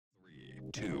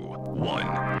2,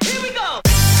 1. Here we go!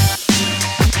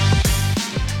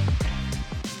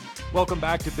 Welcome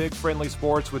back to Big Friendly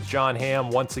Sports with Jon Hamm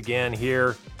once again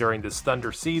here during this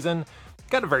Thunder season.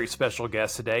 Got a very special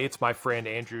guest today. It's my friend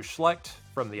Andrew Schlecht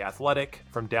from The Athletic,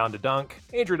 from Down to Dunk.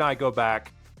 Andrew and I go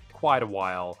back quite a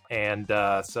while, and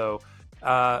so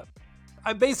I'm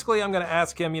going to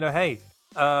ask him, hey,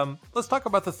 let's talk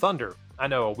about the Thunder. I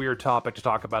know, a weird topic to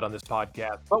talk about on this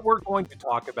podcast, but we're going to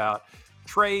talk about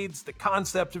trades, the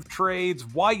concept of trades,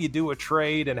 why you do a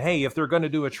trade, and hey, if they're going to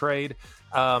do a trade,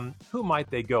 who might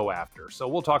they go after? So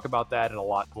we'll talk about that and a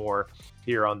lot more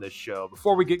here on this show.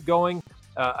 Before we get going,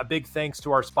 a big thanks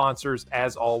to our sponsors,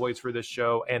 as always, for this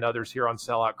show and others here on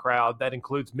Sellout Crowd. That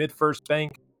includes MidFirst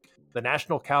Bank, the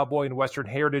National Cowboy and Western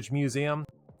Heritage Museum,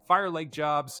 Fire Lake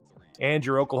Jobs, and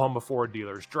your Oklahoma Ford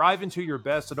dealers. Drive into your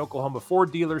best at Oklahoma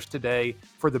Ford dealers today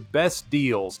for the best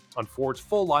deals on Ford's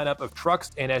full lineup of trucks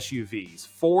and SUVs.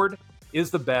 Ford is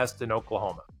the best in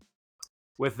Oklahoma.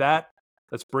 With that,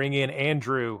 let's bring in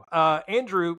Andrew.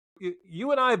 Andrew,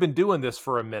 you and I have been doing this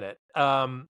for a minute.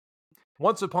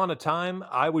 Once upon a time,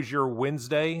 I was your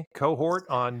Wednesday cohort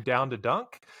on Down to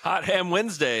Dunk. Hot Ham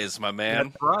Wednesdays, my man.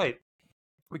 That's right.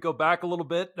 We go back a little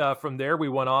bit. From there, we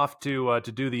went off to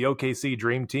do the OKC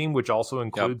Dream Team, which also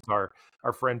includes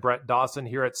our friend Brett Dawson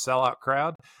here at Sellout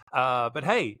Crowd. But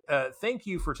hey, thank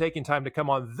you for taking time to come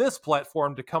on this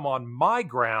platform, to come on my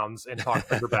grounds and talk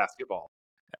Thunder basketball.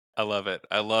 I love it.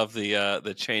 I love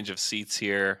the change of seats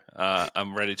here.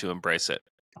 I'm ready to embrace it.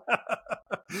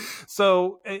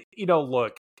 So,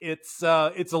 look, it's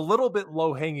a little bit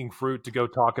low-hanging fruit to go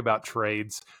talk about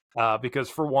trades because,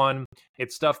 for one,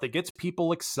 it's stuff that gets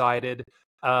people excited.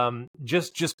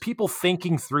 Just people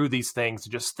thinking through these things,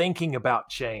 just thinking about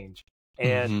change.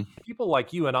 And people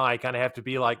like you and I kind of have to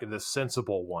be like the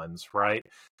sensible ones, right?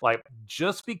 Like,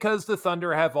 just because the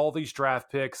Thunder have all these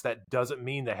draft picks, that doesn't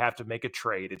mean they have to make a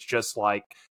trade. It's just like,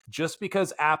 just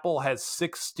because Apple has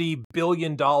 $60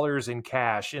 billion in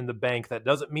cash in the bank, that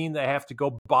doesn't mean they have to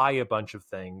go buy a bunch of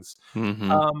things.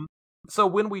 So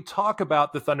when we talk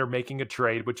about the Thunder making a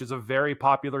trade, which is a very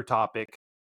popular topic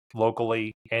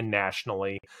locally and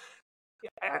nationally,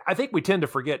 I think we tend to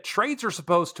forget trades are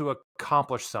supposed to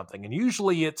accomplish something. And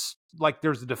usually it's like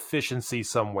there's a deficiency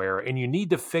somewhere and you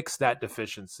need to fix that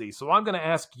deficiency. So I'm going to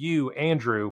ask you,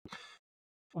 Andrew,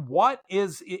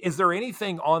 is there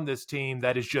anything on this team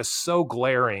that is just so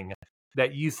glaring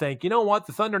that you think, you know what,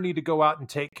 the Thunder need to go out and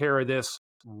take care of this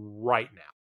right now?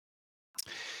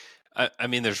 I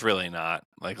mean, there's really not.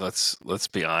 Like, let's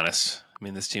be honest. I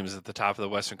mean, this team is at the top of the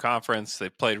Western Conference. They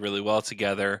played really well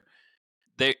together.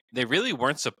 They really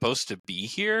weren't supposed to be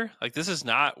here. Like, this is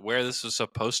not where this was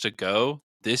supposed to go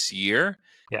this year.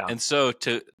 Yeah. And so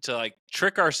to like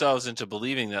trick ourselves into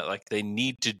believing that like they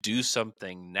need to do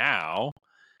something now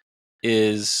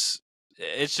it's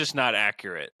just not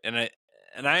accurate. And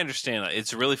I understand that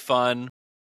it's really fun.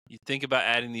 You think about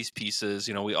adding these pieces,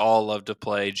 we all love to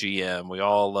play GM. We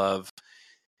all love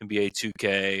NBA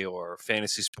 2K or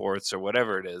fantasy sports or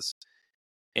whatever it is.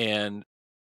 And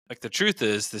like the truth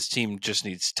is this team just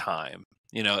needs time.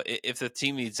 If the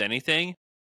team needs anything,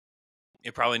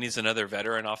 it probably needs another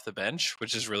veteran off the bench,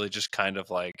 which is really just kind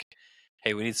of like,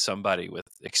 hey, we need somebody with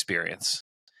experience.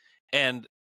 And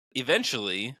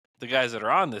eventually the guys that are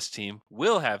on this team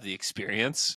will have the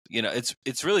experience.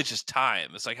 It's really just time.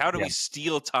 It's like, how do we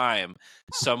steal time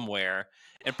somewhere?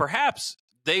 And perhaps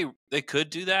they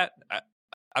could do that.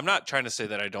 I'm not trying to say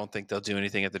that I don't think they'll do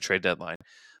anything at the trade deadline,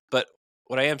 but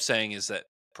what I am saying is that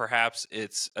perhaps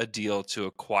it's a deal to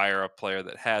acquire a player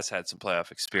that has had some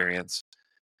playoff experience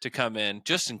to come in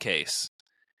just in case,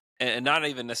 and not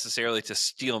even necessarily to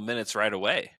steal minutes right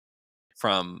away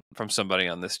from somebody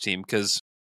on this team. Because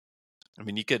I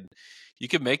mean, you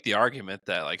could make the argument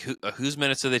that like whose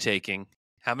minutes are they taking?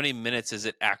 How many minutes is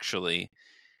it actually?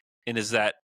 And is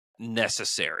that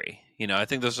necessary? I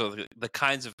think those are the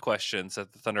kinds of questions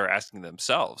that the Thunder are asking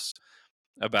themselves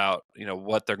about,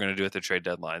 what they're going to do at the trade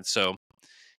deadline. So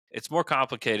it's more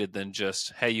complicated than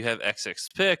just, hey, you have XX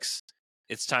picks.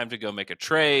 It's time to go make a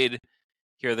trade.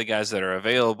 Here are the guys that are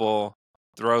available.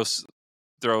 Throw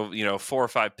 4 or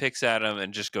 5 picks at them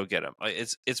and just go get them. Like,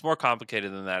 it's more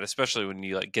complicated than that, especially when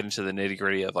you like get into the nitty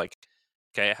gritty of like,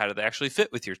 okay, how do they actually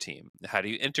fit with your team? How do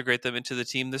you integrate them into the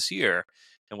team this year?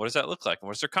 And what does that look like? And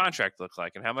what's their contract look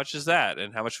like? And how much is that?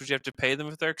 And how much would you have to pay them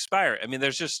if they're expired? I mean,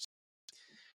 there's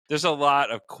a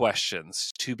lot of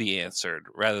questions to be answered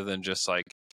rather than just like,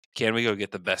 can we go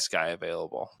get the best guy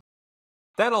available?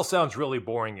 That all sounds really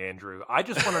boring, Andrew. I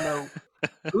just want to know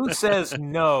who says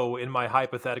no in my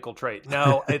hypothetical trade.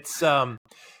 No, it's,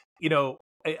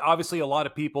 obviously a lot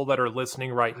of people that are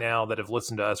listening right now that have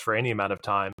listened to us for any amount of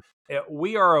time,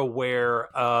 we are aware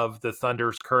of the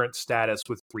Thunder's current status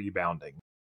with rebounding.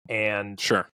 And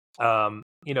Sure.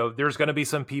 there's going to be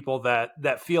some people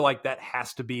that feel like that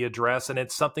has to be addressed, and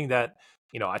it's something that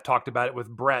I talked about it with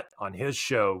Brett on his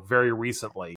show very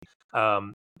recently.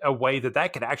 A way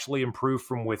that could actually improve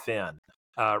from within,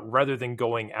 rather than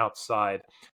going outside.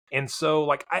 And so,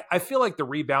 like, I feel like the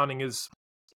rebounding is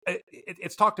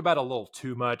it's talked about a little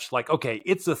too much. Like, okay,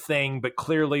 it's a thing, but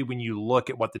clearly, when you look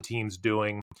at what the team's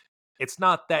doing, it's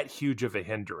not that huge of a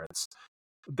hindrance.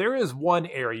 There is one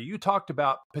area you talked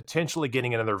about potentially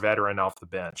getting another veteran off the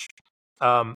bench.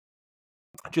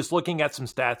 Just looking at some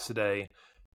stats today,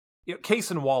 Case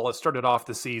and Wallace started off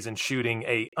the season shooting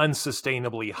a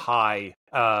unsustainably high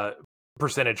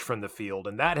percentage from the field,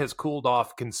 and that has cooled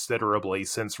off considerably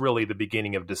since really the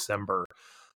beginning of December.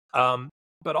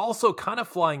 But also kind of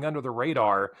flying under the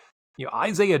radar,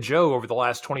 Isaiah Joe over the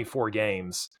last 24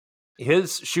 games,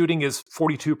 his shooting is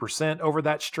 42% over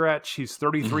that stretch. He's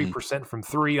 33% from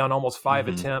three on almost 5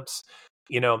 attempts.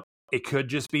 It could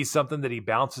just be something that he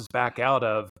bounces back out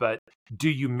of, but do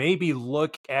you maybe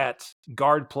look at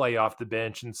guard play off the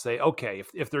bench and say, okay,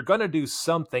 if they're going to do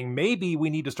something, maybe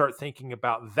we need to start thinking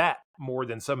about that more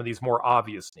than some of these more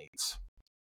obvious needs?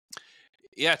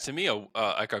 Yeah, to me,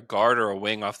 like a guard or a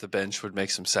wing off the bench would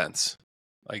make some sense.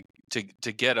 Like to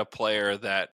get a player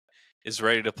that is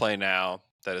ready to play now,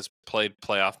 that has played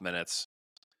playoff minutes.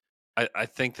 I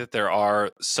think that there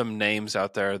are some names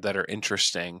out there that are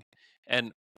interesting.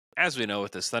 And as we know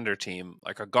with this Thunder team,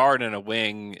 like a guard and a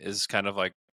wing is kind of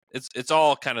like it's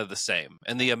all kind of the same.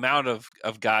 And the amount of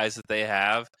guys that they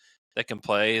have that can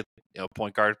play,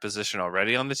 point guard position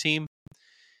already on the team,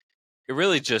 it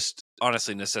really just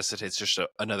honestly necessitates just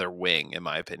another wing, in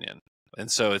my opinion. And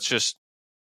so it's just,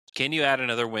 can you add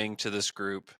another wing to this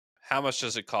group? How much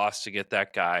does it cost to get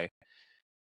that guy?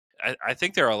 I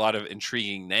think there are a lot of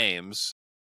intriguing names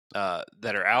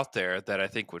that are out there that I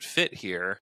think would fit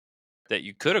here that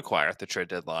you could acquire at the trade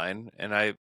deadline. And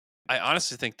I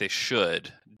honestly think they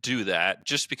should do that,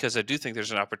 just because I do think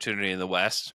there's an opportunity in the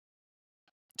West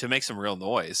to make some real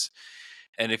noise.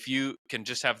 And if you can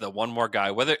just have the one more guy,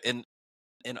 whether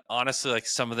and honestly, like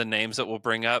some of the names that we'll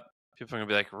bring up, people are going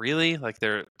to be like, really? Like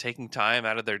they're taking time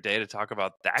out of their day to talk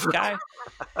about that guy?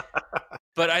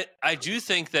 But I do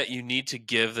think that you need to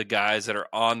give the guys that are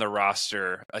on the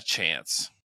roster a chance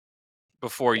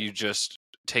before you just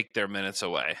take their minutes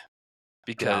away,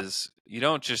 because you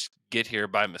don't just get here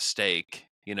by mistake.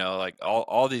 Like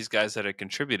all these guys that have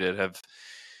contributed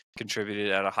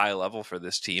at a high level for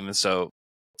this team. And so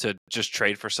to just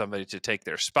trade for somebody to take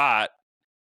their spot,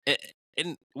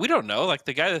 and we don't know, like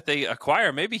the guy that they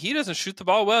acquire, maybe he doesn't shoot the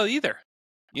ball well either.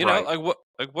 Right.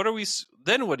 What are we,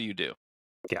 then what do you do?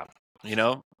 Yeah.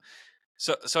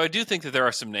 So I do think that there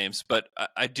are some names, but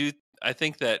I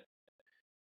think that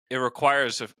it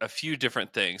requires a few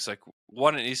different things. Like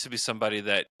one, it needs to be somebody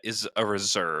that is a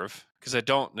reserve, because I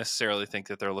don't necessarily think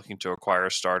that they're looking to acquire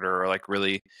a starter or like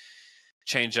really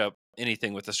change up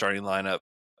anything with the starting lineup,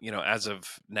 as of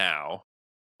now.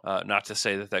 Not to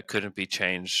say that couldn't be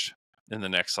changed in the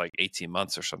next like 18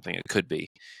 months or something. It could be.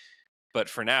 But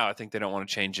for now, I think they don't want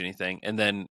to change anything. And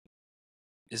then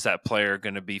is that player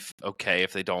going to be okay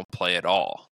if they don't play at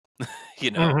all?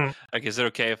 Like, is it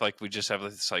okay if like we just have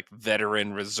this like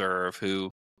veteran reserve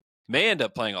who may end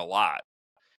up playing a lot?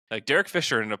 Like Derek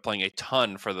Fisher ended up playing a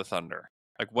ton for the Thunder,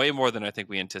 like way more than I think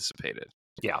we anticipated.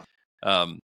 Yeah.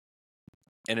 And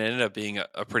it ended up being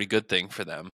a pretty good thing for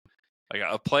them. Like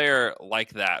a player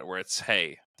like that, where it's,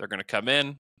 hey, they're going to come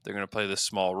in, they're going to play this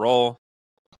small role.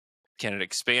 Can it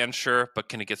expand? Sure. But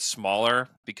can it get smaller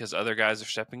because other guys are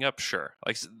stepping up? Sure.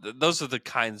 Like those are the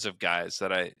kinds of guys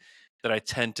that I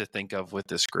tend to think of with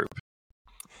this group.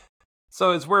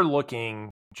 So as we're looking,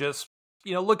 just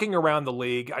looking around the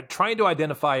league, trying to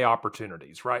identify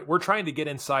opportunities, right? We're trying to get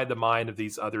inside the mind of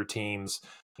these other teams.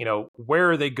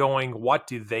 Where are they going? What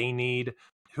do they need?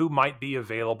 Who might be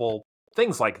available?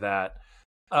 Things like that.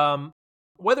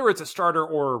 Whether it's a starter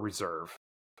or a reserve,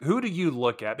 who do you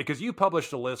look at? Because you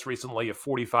published a list recently of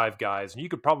 45 guys, and you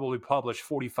could probably publish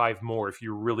 45 more if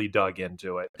you really dug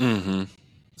into it.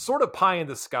 Sort of pie in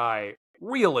the sky.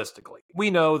 Realistically,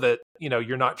 we know that,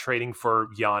 you're not trading for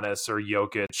Giannis or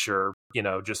Jokic or,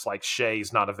 just like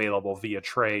Shea's not available via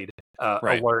trade.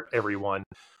 Right. Alert everyone.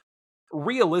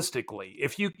 Realistically,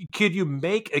 could you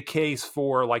make a case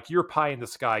for like your pie in the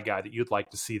sky guy that you'd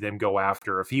like to see them go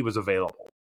after if he was available?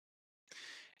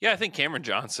 Yeah, I think Cameron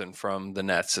Johnson from the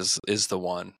Nets is the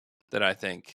one that I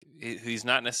think. He's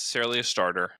not necessarily a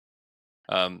starter.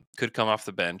 Could come off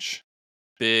the bench.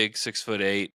 Big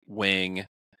 6'8" wing.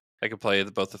 that can play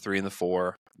both the 3 and the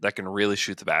 4, that can really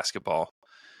shoot the basketball.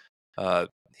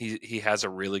 He has a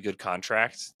really good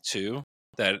contract too,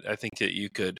 that I think that you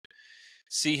could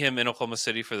see him in Oklahoma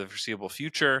City for the foreseeable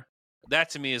future. That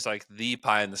to me is like the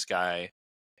pie in the sky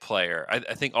player. I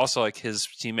think also like his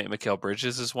teammate Mikal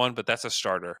Bridges is one, but that's a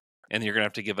starter, and you're gonna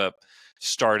have to give up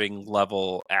starting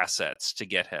level assets to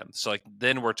get him. So like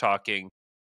then we're talking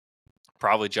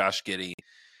probably Josh Giddey,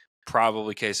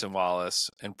 probably Cason Wallace,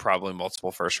 and probably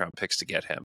multiple first round picks to get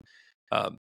him.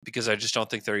 Because I just don't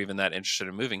think they're even that interested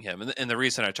in moving him. And the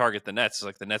reason I target the Nets is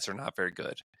like the Nets are not very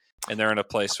good, and they're in a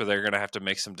place where they're going to have to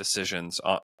make some decisions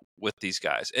with these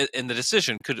guys. And the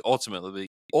decision could ultimately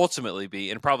be,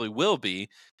 and probably will be,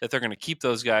 that they're going to keep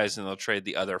those guys and they'll trade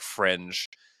the other fringe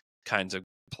kinds of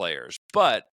players.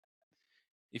 But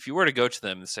if you were to go to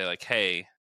them and say like, hey,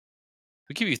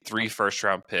 we give you 3 first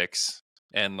round picks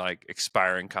and like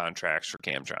expiring contracts for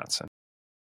Cam Johnson,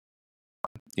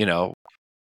 you know,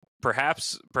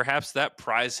 perhaps that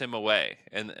pries him away.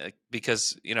 And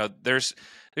because, you know, there's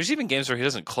even games where he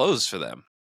doesn't close for them.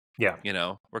 Yeah. You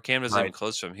know, where Cam doesn't even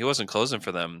close for him. He wasn't closing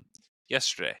for them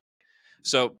yesterday.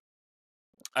 So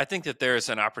I think that there's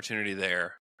an opportunity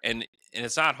there. And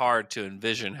it's not hard to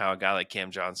envision how a guy like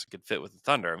Cam Johnson could fit with the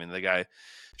Thunder. I mean, the guy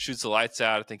shoots the lights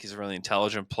out. I think he's a really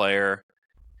intelligent player.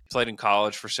 Played in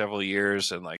college for several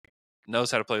years and like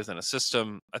knows how to play within a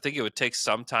system. I think it would take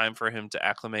some time for him to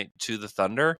acclimate to the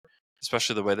Thunder,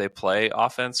 especially the way they play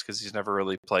offense, because he's never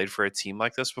really played for a team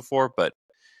like this before. But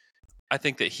I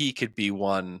think that he could be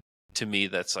one to me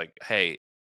that's like, hey,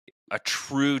 a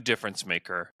true difference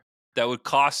maker that would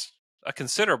cost a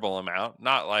considerable amount.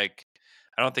 Not like,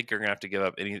 I don't think you're gonna have to give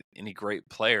up any great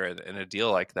player in a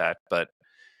deal like that, but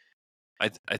I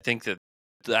think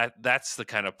that's the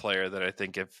kind of player that I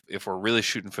think if we're really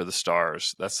shooting for the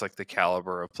stars, that's like the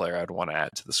caliber of player I'd want to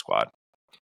add to the squad.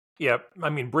 Yeah, I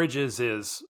mean, Bridges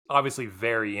is obviously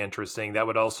very interesting. That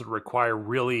would also require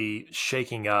really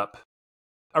shaking up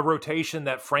a rotation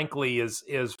that frankly is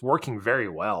working very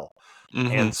well.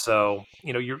 Mm-hmm. And so,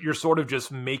 you know, you're sort of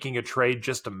just making a trade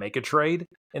just to make a trade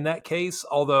in that case.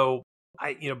 Although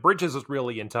Bridges is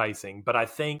really enticing, but I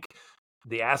think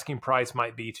the asking price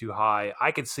might be too high.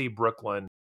 I could see Brooklyn,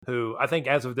 who I think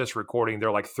as of this recording,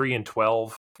 they're like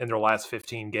 3-12 in their last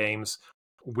 15 games.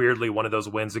 Weirdly, one of those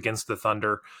wins against the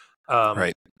Thunder.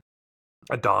 Right.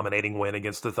 A dominating win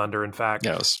against the Thunder, in fact.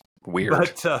 Yeah, it was weird.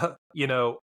 But,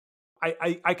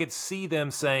 I could see them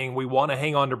saying, we want to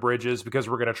hang on to Bridges because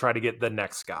we're going to try to get the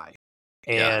next guy.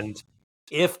 And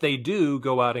if they do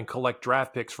go out and collect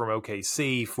draft picks from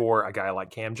OKC for a guy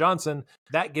like Cam Johnson,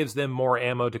 that gives them more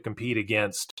ammo to compete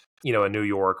against, a New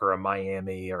York or a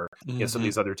Miami or some of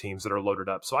these other teams that are loaded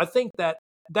up. So I think that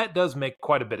does make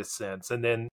quite a bit of sense. And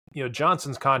then,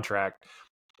 Johnson's contract,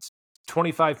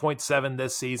 25.7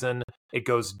 this season. It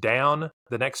goes down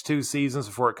the next 2 seasons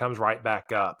before it comes right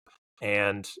back up.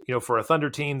 And, for a Thunder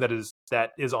team that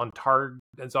is on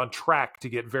track to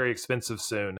get very expensive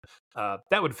soon,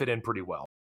 that would fit in pretty well.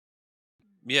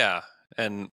 Yeah.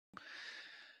 And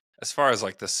as far as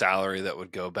like the salary that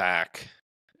would go back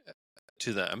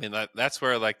to them, I mean, that's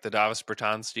where like the Davis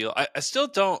Bertans deal, I still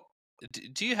don't,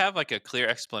 do you have like a clear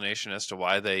explanation as to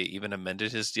why they even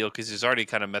amended his deal? Because he's already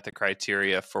kind of met the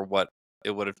criteria for what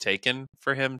it would have taken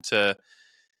for him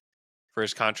for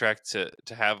his contract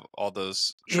to have all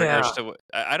those triggers. Yeah.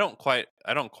 I don't quite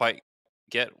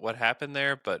get what happened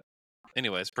there, but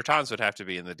anyways, Bertans would have to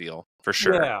be in the deal for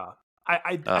sure. Yeah.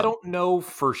 I don't know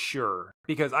for sure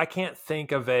because I can't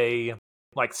think of a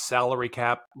like salary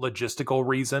cap logistical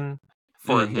reason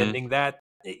for amending that.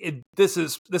 This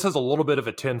is a little bit of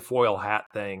a tinfoil hat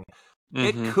thing.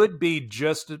 It could be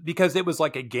just because it was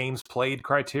like a games played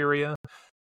criteria.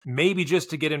 Maybe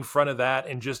just to get in front of that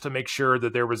and just to make sure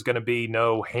that there was going to be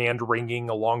no hand wringing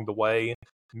along the way.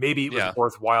 Maybe it was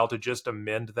worthwhile to just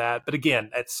amend that. But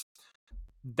again,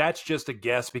 that's just a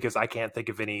guess because I can't think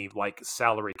of any like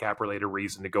salary cap related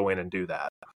reason to go in and do that.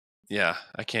 Yeah,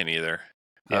 I can't either.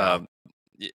 Yeah.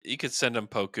 You could send him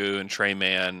Poku and Trey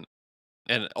Mann,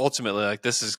 and ultimately, like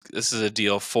this is a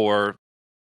deal for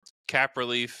cap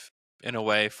relief in a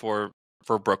way for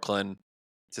Brooklyn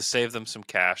to save them some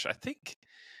cash. I think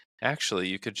actually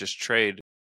you could just trade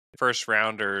first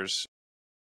rounders,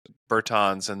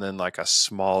 Bertans, and then like a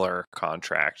smaller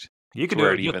contract. You could do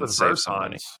it even save some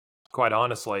money. Quite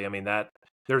honestly, I mean that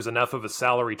there's enough of a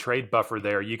salary trade buffer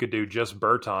there. You could do just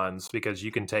Bertans because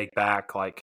you can take back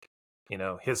like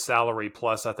his salary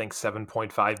plus I think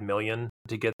 $7.5 million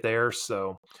to get there.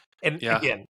 So, and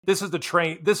again, this is the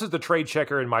trade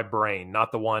checker in my brain,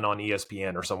 not the one on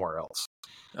ESPN or somewhere else.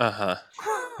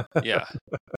 Yeah.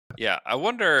 Yeah. I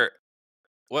wonder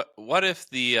what if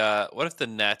the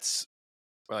Nets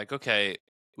were like, okay,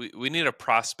 we need a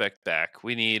prospect back.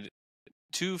 We need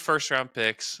 2 first-round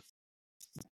picks,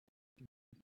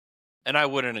 and I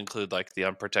wouldn't include like the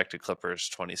unprotected Clippers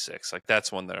 26. Like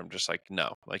that's one that I'm just like,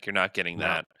 no, like you're not getting No.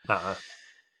 that. Uh-uh.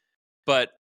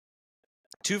 But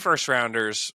 2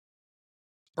 first-rounders,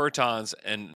 Bertans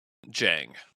and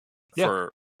Jang Yeah.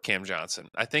 for Cam Johnson,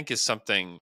 I think is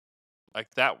something like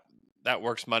that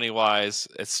works money wise.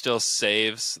 It still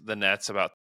saves the Nets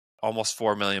about almost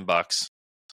 $4 million.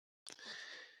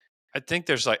 I think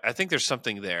there's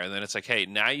something there, and then it's like, hey,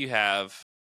 now you have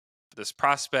this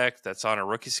prospect that's on a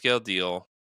rookie scale deal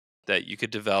that you could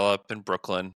develop in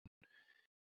Brooklyn.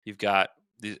 You've got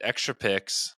these extra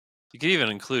picks. You could even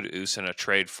include Oos in a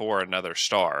trade for another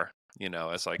star.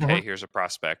 As like, hey, here's a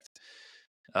prospect.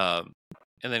 And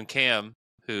then Cam,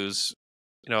 who's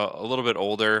a little bit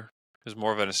older, who's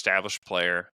more of an established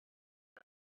player.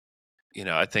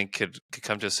 I think could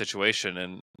come to a situation,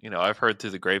 and I've heard through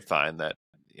the grapevine that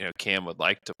Cam would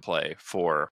like to play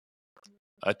for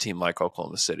a team like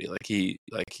Oklahoma City. Like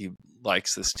he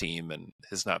likes this team and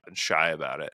has not been shy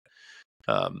about it.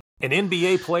 An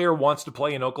NBA player wants to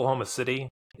play in Oklahoma City.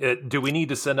 Do we need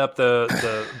to send up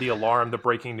the alarm, the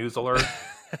breaking news alert?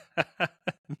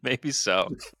 Maybe so.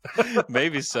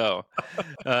 Maybe so.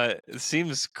 It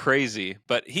seems crazy,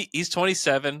 but he's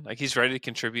 27. Like he's ready to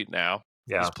contribute now.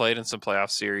 Yeah. He's played in some playoff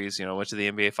series. Went to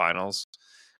the NBA Finals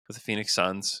with the Phoenix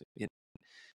Suns. It's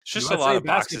just USA a lot of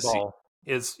boxes. basketball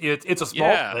it's a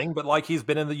small thing, but like he's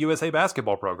been in the USA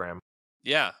basketball program.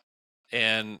 Yeah,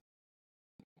 and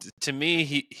to me,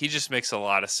 he just makes a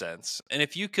lot of sense. And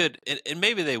if you could, and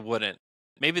maybe they wouldn't,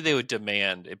 maybe they would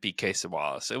demand it be Casey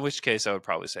Wallace. In which case, I would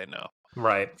probably say no.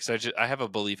 Right. Because I have a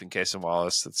belief in Casey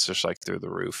Wallace that's just like through the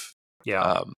roof.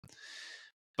 Yeah.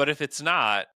 But if it's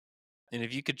not, and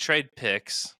if you could trade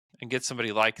picks and get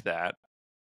somebody like that,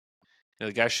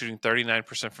 the guy's shooting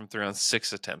 39% from 3 on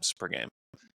 6 attempts per game.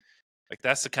 Like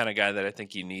that's the kind of guy that I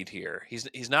think you need here.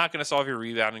 He's not going to solve your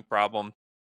rebounding problem.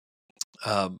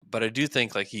 But I do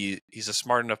think like he's a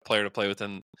smart enough player to play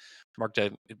within Mark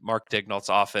Daignault's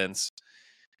offense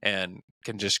and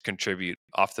can just contribute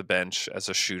off the bench as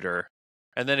a shooter.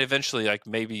 And then eventually, like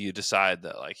maybe you decide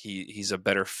that like he's a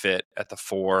better fit at the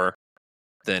 4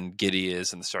 than Giddey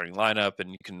is in the starting lineup,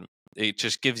 and it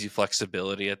just gives you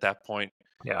flexibility at that point.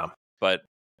 Yeah. But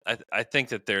I think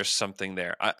that there's something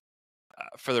there.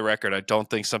 For the record, I don't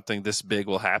think something this big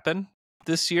will happen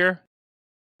this year.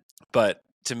 But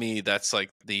to me, that's like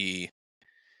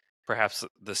perhaps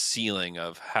the ceiling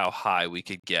of how high we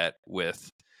could get with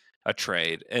a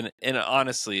trade. And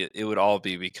honestly, it would all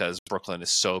be because Brooklyn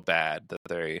is so bad that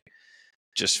they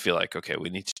just feel like, okay, we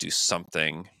need to do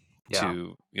something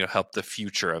to help the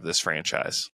future of this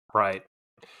franchise. Right.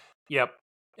 Yep.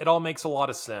 It all makes a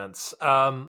lot of sense.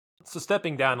 So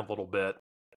stepping down a little bit,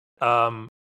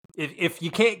 if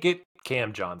you can't get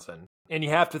Cam Johnson and you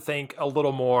have to think a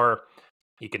little more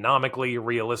economically,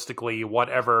 realistically,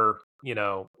 whatever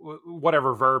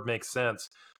verb makes sense,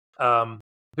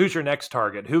 who's your next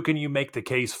target? Who can you make the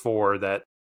case for that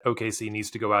OKC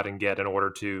needs to go out and get in order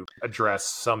to address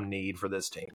some need for this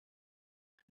team?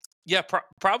 Yeah,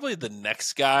 probably the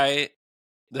next guy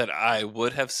that I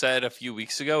would have said a few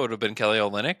weeks ago would have been Kelly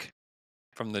Olynyk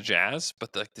from the Jazz,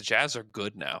 but the Jazz are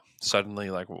good now.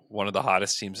 Suddenly, like one of the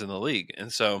hottest teams in the league,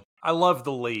 and so I love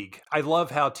the league. I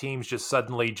love how teams just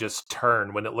suddenly just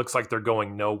turn when it looks like they're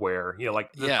going nowhere.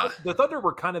 Like the Thunder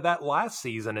were kind of that last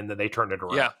season, and then they turned it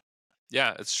around.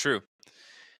 Yeah, it's true.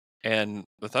 And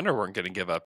the Thunder weren't going to give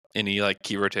up any like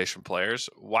key rotation players.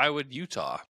 Why would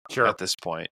Utah at this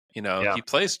point? He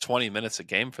plays 20 minutes a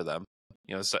game for them.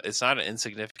 It's not an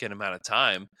insignificant amount of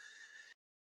time.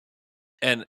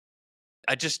 And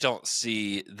I just don't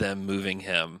see them moving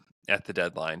him at the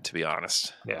deadline, to be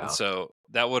honest. Yeah. And so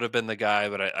that would have been the guy,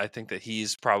 but I think that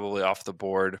he's probably off the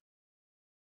board.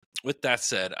 With that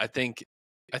said, I think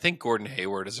Gordon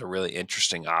Hayward is a really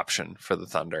interesting option for the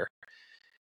Thunder.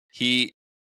 He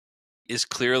is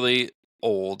clearly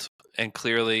old and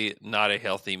clearly not a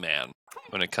healthy man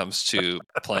when it comes to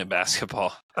playing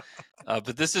basketball.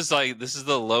 But this is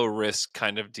the low risk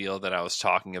kind of deal that I was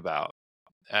talking about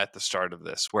at the start of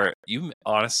this, where you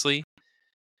honestly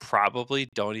probably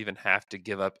don't even have to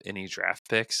give up any draft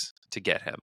picks to get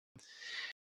him,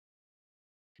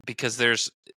 because there's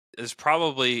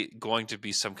probably going to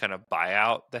be some kind of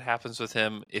buyout that happens with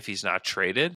him if he's not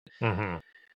traded. Mm-hmm.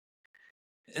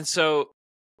 And so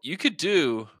you could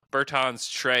do Bertans,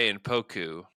 Trey, and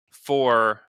Poku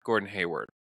for Gordon Hayward.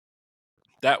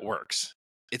 That works.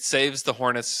 It saves the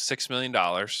Hornets $6 million.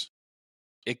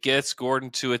 It gets Gordon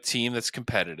to a team that's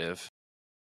competitive.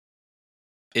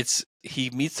 he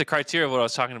meets the criteria of what I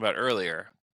was talking about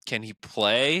earlier. Can he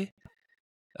play?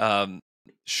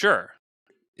 Sure.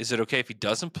 Is it okay if he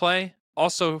doesn't play?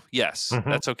 Also, yes,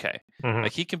 that's okay. Mm-hmm.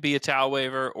 Like, he can be a towel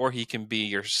waiver, or he can be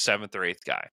your 7th or 8th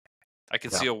guy. I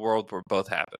can see a world where both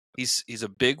happen. He's a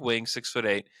big wing,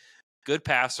 6'8", good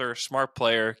passer, smart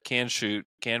player, can shoot,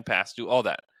 can pass, do all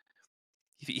that.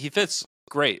 He fits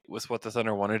great with what the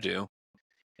Thunder want to do,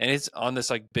 and it's on this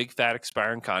like big fat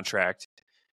expiring contract.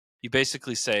 You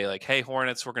basically say like, "Hey,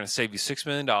 Hornets, we're going to save you $6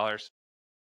 million. We're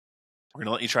going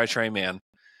to let you try Trey Mann.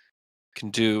 Can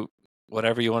do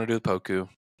whatever you want to do with Poku."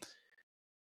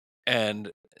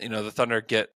 And, the Thunder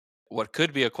get what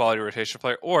could be a quality rotation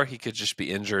player, or he could just be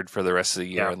injured for the rest of the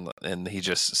year, and he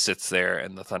just sits there,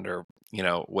 and the Thunder,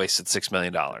 wasted $6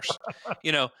 million.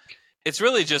 It's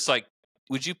really just like,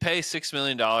 would you pay $6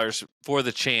 million for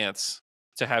the chance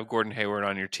to have Gordon Hayward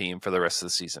on your team for the rest of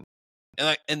the season?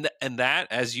 And that,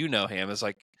 as you know, Ham, is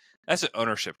like, that's an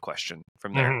ownership question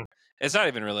from there. Mm-hmm. It's not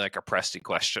even really like a Presti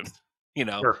question,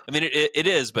 Sure. I mean, it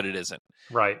is, but it isn't.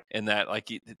 Right. And that, like,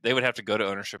 they would have to go to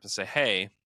ownership and say, hey,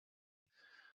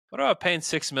 what about paying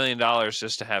 $6 million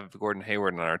just to have Gordon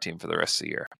Hayward on our team for the rest of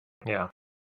the year? Yeah.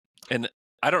 And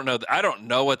I don't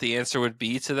know what the answer would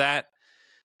be to that,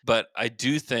 but I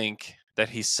do think that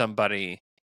he's somebody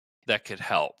that could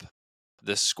help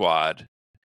this squad.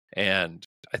 And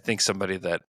I think somebody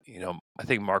that, I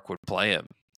think Mark would play him.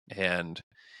 And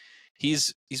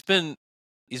he's been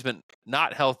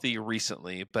not healthy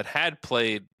recently, but had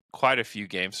played quite a few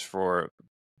games for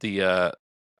the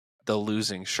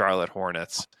losing Charlotte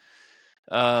Hornets.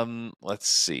 Let's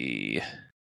see.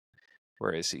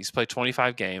 Where is he? He's played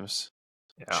 25 games,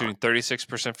 shooting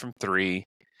 36% from 3.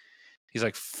 He's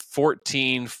like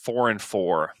 14,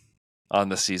 4-4 on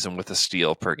the season with a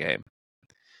steal per game.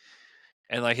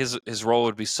 And like his role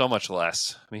would be so much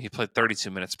less. I mean, he played 32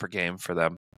 minutes per game for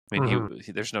them. I mean,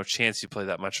 there's no chance you play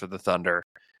that much for the Thunder.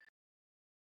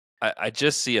 I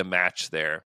just see a match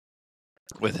there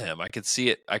with him. I could see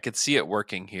it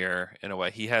working here in a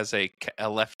way. He has a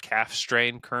left calf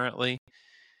strain currently,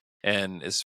 and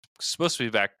is supposed to be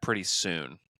back pretty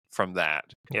soon from that.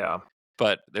 Yeah.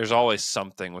 But there's always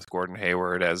something with Gordon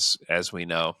Hayward, as we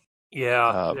know.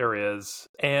 Yeah, there is.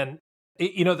 And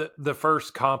the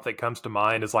first comp that comes to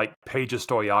mind is like Peja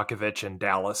Stojakovic in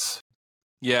Dallas.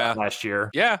 Yeah. Last year.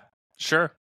 Yeah,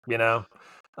 sure. Yeah.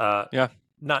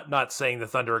 Not saying the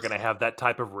Thunder are going to have that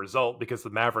type of result because the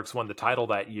Mavericks won the title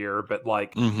that year, but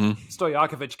like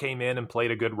Stojakovic came in and played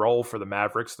a good role for the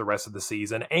Mavericks the rest of the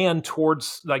season, and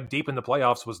towards like deep in the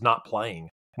playoffs was not playing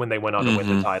when they went on to win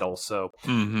the title. So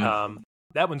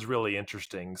that one's really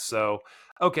interesting. So,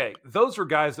 okay, those are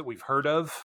guys that we've heard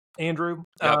of, Andrew.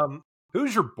 Yep.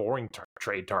 Who's your boring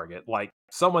trade target? Like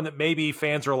someone that maybe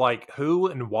fans are like, who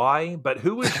and why? But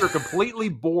who is your completely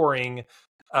boring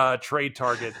trade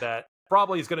target that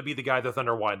probably is going to be the guy the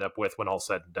Thunder wind up with when all's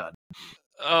said and done?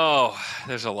 Oh,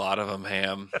 there's a lot of them,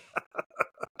 Ham.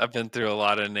 I've been through a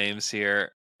lot of names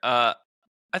here. I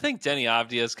think Denny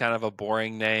Avdia is kind of a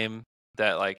boring name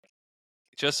that like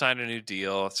just signed a new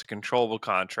deal. It's a controllable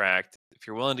contract. If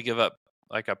you're willing to give up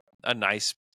like a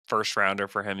nice first rounder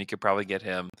for him, you could probably get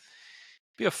him.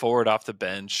 Be a forward off the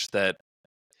bench that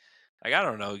like, I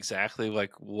don't know exactly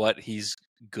like what he's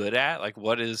good at. Like,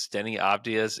 what is Denny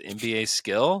Avdia's NBA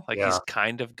skill? Like, he's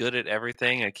kind of good at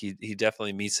everything. Like, he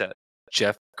definitely meets that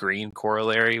Jeff Green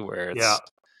corollary where it's,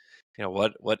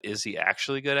 what is he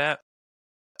actually good at?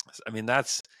 I mean,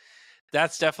 that's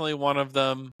definitely one of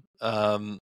them.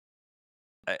 I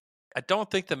don't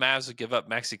think the Mavs would give up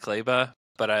Maxi Kleber,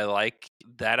 but I like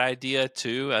that idea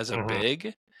too as a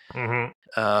big.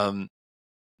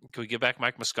 Can we get back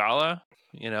Mike Muscala,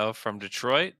 from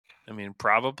Detroit? I mean,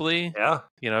 probably. Yeah.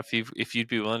 If you'd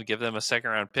be willing to give them a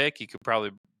second round pick, you could probably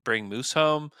bring Moose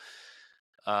home.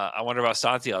 I wonder about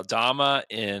Santi Aldama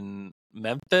in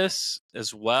Memphis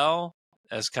as well,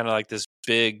 as kind of like this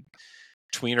big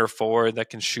tweener forward that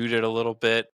can shoot it a little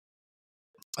bit.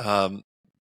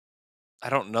 I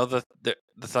don't know that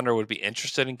the Thunder would be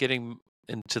interested in getting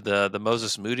into the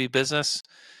Moses Moody business,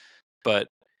 but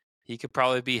he could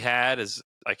probably be had as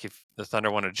like if the Thunder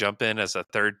want to jump in as a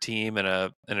third team in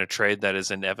a trade that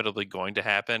is inevitably going to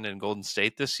happen in Golden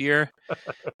State this year.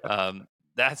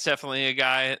 That's definitely a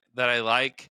guy that I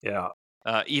like. Yeah.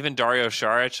 Even Dario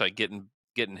Saric, like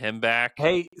getting him back.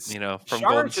 Hey, from Saric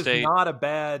Golden State, is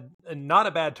not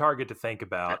a bad target to think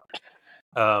about.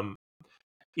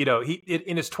 He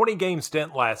in his 20-game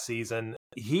stint last season,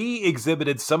 he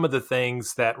exhibited some of the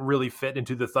things that really fit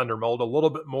into the Thunder mold a little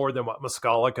bit more than what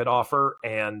Muscala could offer.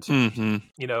 And,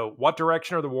 what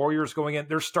direction are the Warriors going in?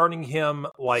 They're starting him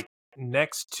like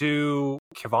next to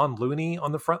Kevon Looney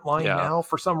on the front line now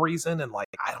for some reason, and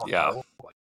I don't know.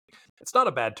 It's not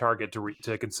a bad target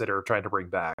to consider trying to bring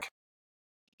back.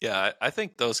 Yeah, I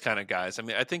think those kind of guys. I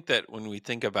mean, I think that when we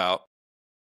think about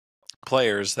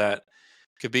players that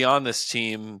could be on this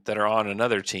team that are on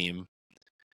another team,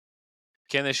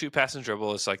 can they shoot, pass, and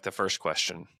dribble is like the first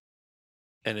question.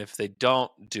 And if they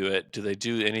don't do it, do they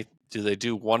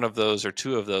do one of those or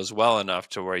two of those well enough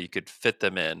to where you could fit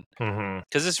them in?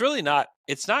 Because it's really not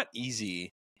easy.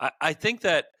 I think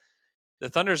that the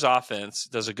Thunder's offense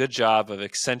does a good job of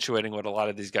accentuating what a lot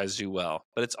of these guys do well,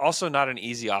 but it's also not an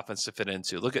easy offense to fit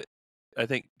into. I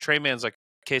think Trey Mann's like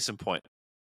case in point.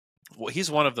 Well, he's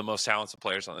one of the most talented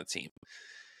players on the team.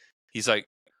 He's like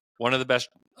one of the best.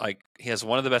 Like he has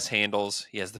one of the best handles.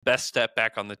 He has the best step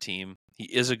back on the team. He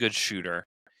is a good shooter.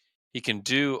 He can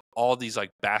do all these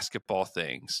like basketball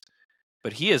things,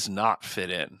 but he is not fit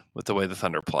in with the way the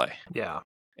Thunder play. Yeah,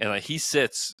 and like he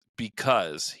sits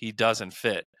because he doesn't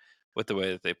fit with the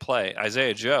way that they play.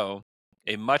 Isaiah Joe,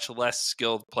 a much less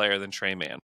skilled player than Trey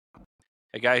Mann,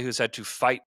 a guy who's had to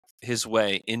fight his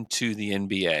way into the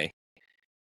NBA,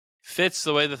 fits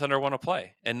the way the Thunder want to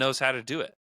play and knows how to do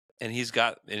it. And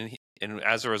and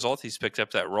as a result, he's picked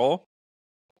up that role.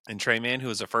 And Trey Mann, who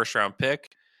is a first-round pick,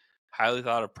 highly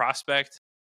thought of prospect,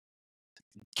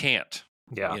 can't.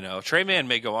 Yeah. Trey Mann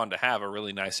may go on to have a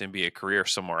really nice NBA career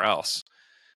somewhere else,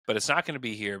 but it's not going to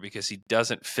be here because he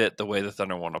doesn't fit the way the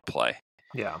Thunder want to play.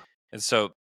 Yeah. And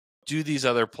so do these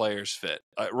other players fit?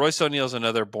 Royce O'Neal's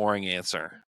another boring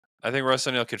answer. I think Royce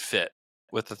O'Neal could fit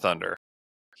with the Thunder.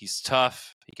 He's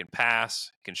tough. He can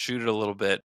pass. He can shoot it a little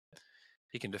bit.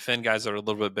 He can defend guys that are a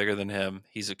little bit bigger than him.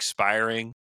 He's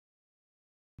expiring.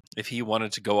 If he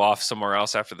wanted to go off somewhere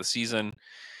else after the season,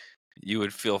 you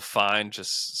would feel fine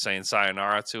just saying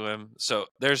sayonara to him. So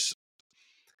it's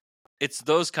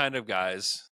those kind of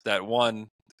guys that one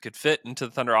could fit into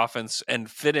the Thunder offense and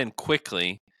fit in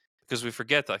quickly, because we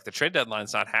forget that the trade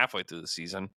deadline's not halfway through the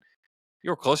season.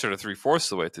 You're closer to 3/4 of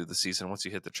the way through the season once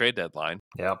you hit the trade deadline.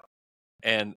 Yep.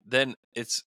 And then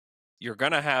you're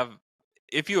going to have,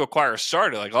 if you acquire a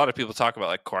starter, like a lot of people talk about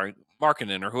like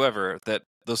Markkanen or whoever, that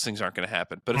those things aren't going to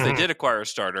happen. But if they did acquire a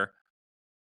starter,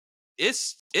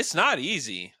 it's not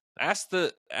easy. Ask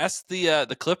the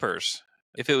Clippers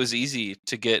if it was easy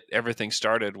to get everything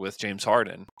started with James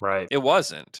Harden. Right. It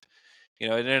wasn't. It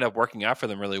ended up working out for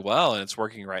them really well, and it's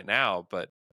working right now. But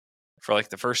for like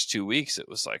the first 2 weeks, it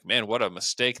was like, man, what a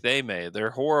mistake they made.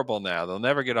 They're horrible now. They'll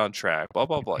never get on track, blah,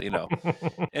 blah, blah, And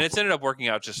it's ended up working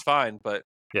out just fine. But,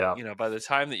 yeah, by the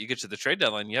time that you get to the trade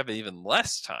deadline, you have even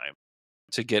less time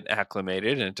to get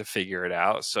acclimated and to figure it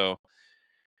out. So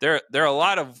there are a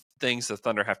lot of things the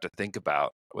Thunder have to think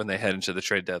about when they head into the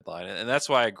trade deadline. And that's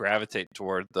why I gravitate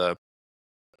toward the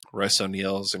Royce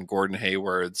O'Neals and Gordon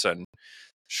Haywards and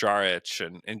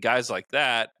Šarić and guys like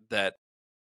that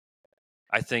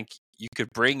I think you could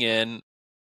bring in,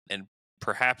 and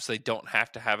perhaps they don't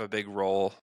have to have a big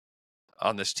role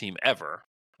on this team ever,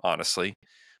 honestly.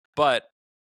 But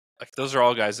like those are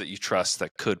all guys that you trust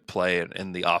that could play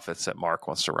in the offense that Mark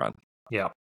wants to run. Yeah.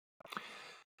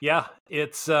 Yeah,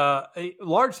 it's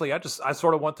largely I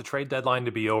sort of want the trade deadline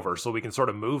to be over so we can sort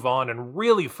of move on and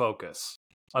really focus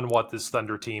on what this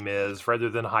Thunder team is rather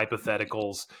than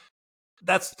hypotheticals.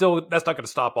 That's not going to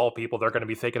stop all people. They're going to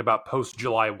be thinking about post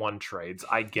July 1 trades.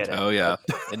 I get it. Oh yeah,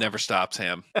 it never stops,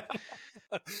 Ham.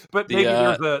 But maybe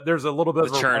there's a little bit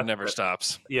of the churn never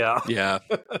stops. Yeah, yeah.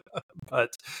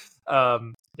 But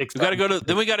we got to go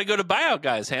to buyout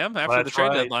guys, Ham. After the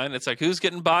trade deadline, it's like who's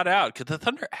getting bought out? Could the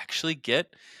Thunder actually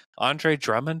get Andre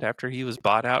Drummond after he was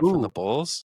bought out from the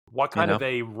Bulls? What kind of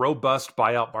a robust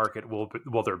buyout market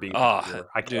will there be? Oh,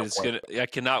 I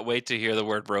cannot wait to hear the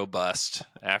word robust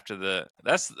after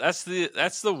that's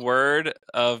the word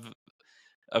of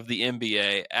the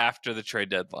NBA after the trade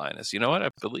deadline is, I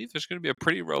believe there's going to be a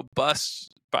pretty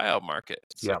robust buyout market.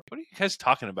 It's like, what are you guys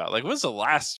talking about? Like, when's the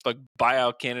last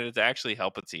buyout candidate to actually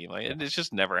help a team? Like, it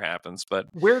just never happens. But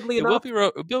weirdly enough, it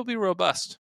will be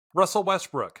robust. Russell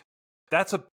Westbrook.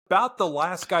 That's about the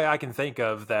last guy I can think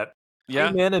of that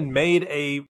came in and made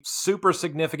a super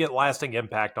significant lasting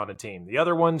impact on a team. The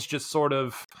other ones just sort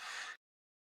of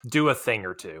do a thing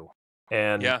or two.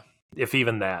 And if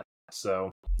even that.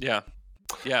 So yeah.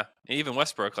 Even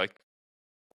Westbrook, like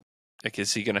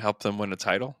is he going to help them win a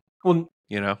title? Well,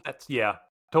 that's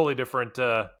totally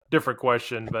different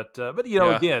question. But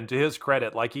again, to his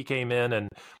credit, like he came in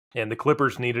and the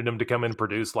Clippers needed him to come in and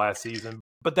produce last season.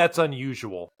 But that's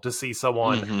unusual to see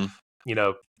someone,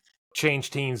 change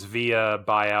teams via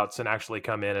buyouts and actually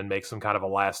come in and make some kind of a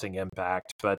lasting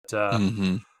impact. But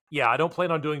Yeah, I don't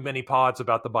plan on doing many pods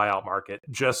about the buyout market,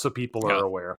 just so people are No,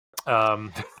 aware.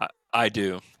 I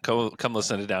do. Come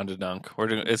listen to Down to Dunk.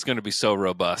 It's going to be so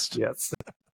robust. Yes.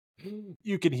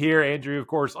 You can hear Andrew, of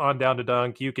course, on Down to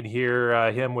Dunk. You can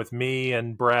hear him with me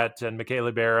and Brett and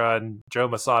Michaela Berra and Joe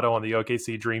Masato on the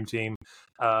OKC Dream Team.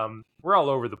 We're all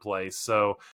over the place.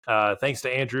 So thanks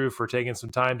to Andrew for taking some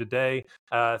time today.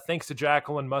 Thanks to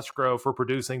Jacqueline Musgrove for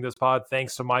producing this pod.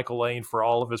 Thanks to Michael Lane for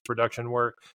all of his production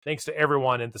work. Thanks to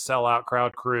everyone in the Sellout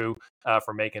Crowd crew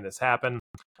for making this happen.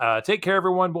 Take care,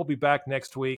 everyone. We'll be back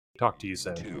next week. Talk to you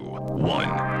soon. 2,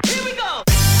 1. Here we go!